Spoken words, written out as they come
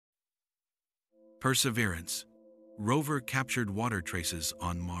Perseverance Rover captured water traces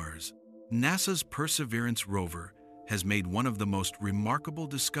on Mars. NASA's Perseverance Rover has made one of the most remarkable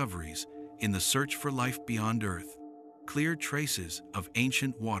discoveries in the search for life beyond Earth: clear traces of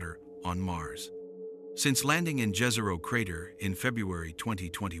ancient water on Mars. Since landing in Jezero Crater in February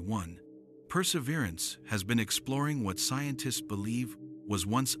 2021, Perseverance has been exploring what scientists believe was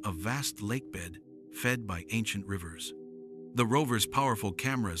once a vast lakebed fed by ancient rivers. The rover's powerful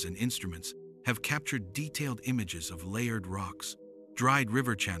cameras and instruments have captured detailed images of layered rocks, dried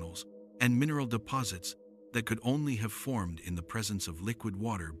river channels, and mineral deposits that could only have formed in the presence of liquid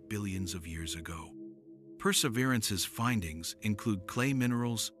water billions of years ago. Perseverance's findings include clay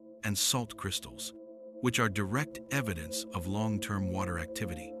minerals and salt crystals, which are direct evidence of long-term water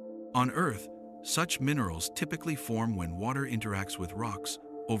activity. On Earth, such minerals typically form when water interacts with rocks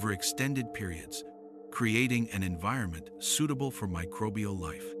over extended periods, creating an environment suitable for microbial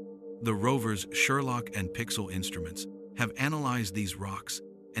life. The rover's SHERLOC and PIXL instruments have analyzed these rocks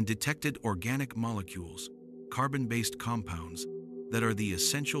and detected organic molecules, carbon-based compounds, that are the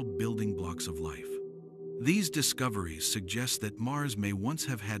essential building blocks of life. These discoveries suggest that Mars may once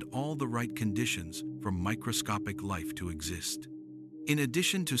have had all the right conditions for microscopic life to exist. In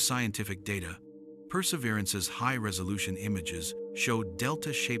addition to scientific data, Perseverance's high-resolution images show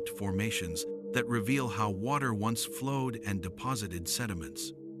delta-shaped formations that reveal how water once flowed and deposited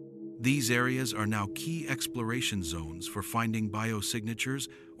sediments. These areas are now key exploration zones for finding biosignatures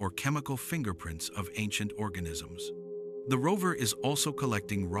or chemical fingerprints of ancient organisms. The rover is also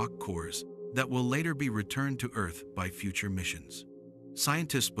collecting rock cores that will later be returned to Earth by future missions.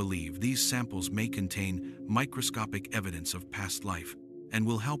 Scientists believe these samples may contain microscopic evidence of past life and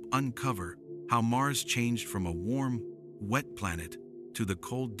will help uncover how Mars changed from a warm, wet planet to the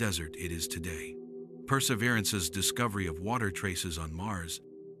cold desert it is today. Perseverance's discovery of water traces on Mars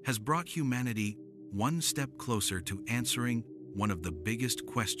has brought humanity one step closer to answering one of the biggest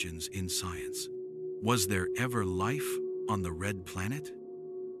questions in science. Was there ever life on the red planet?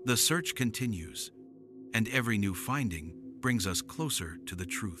 The search continues, and every new finding brings us closer to the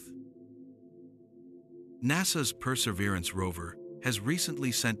truth. NASA's Perseverance rover has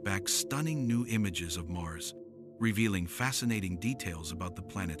recently sent back stunning new images of Mars, revealing fascinating details about the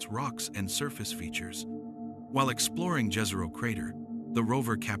planet's rocks and surface features. While exploring Jezero Crater, the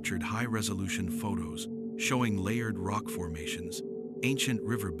rover captured high-resolution photos showing layered rock formations, ancient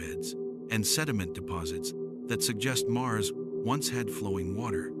riverbeds, and sediment deposits that suggest Mars once had flowing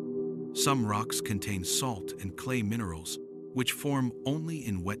water. Some rocks contain salt and clay minerals, which form only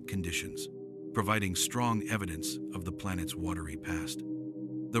in wet conditions, providing strong evidence of the planet's watery past.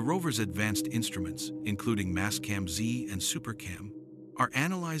 The rover's advanced instruments, including Mastcam-Z and SuperCam, are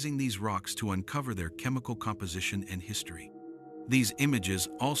analyzing these rocks to uncover their chemical composition and history. These images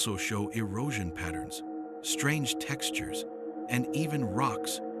also show erosion patterns, strange textures, and even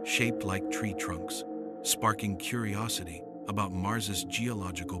rocks shaped like tree trunks, sparking curiosity about Mars's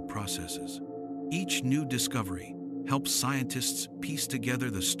geological processes. Each new discovery helps scientists piece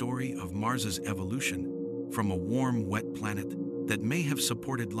together the story of Mars's evolution from a warm, wet planet that may have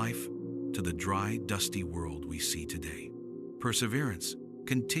supported life to the dry, dusty world we see today. Perseverance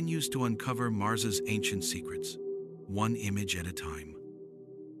continues to uncover Mars's ancient secrets, one image at a time.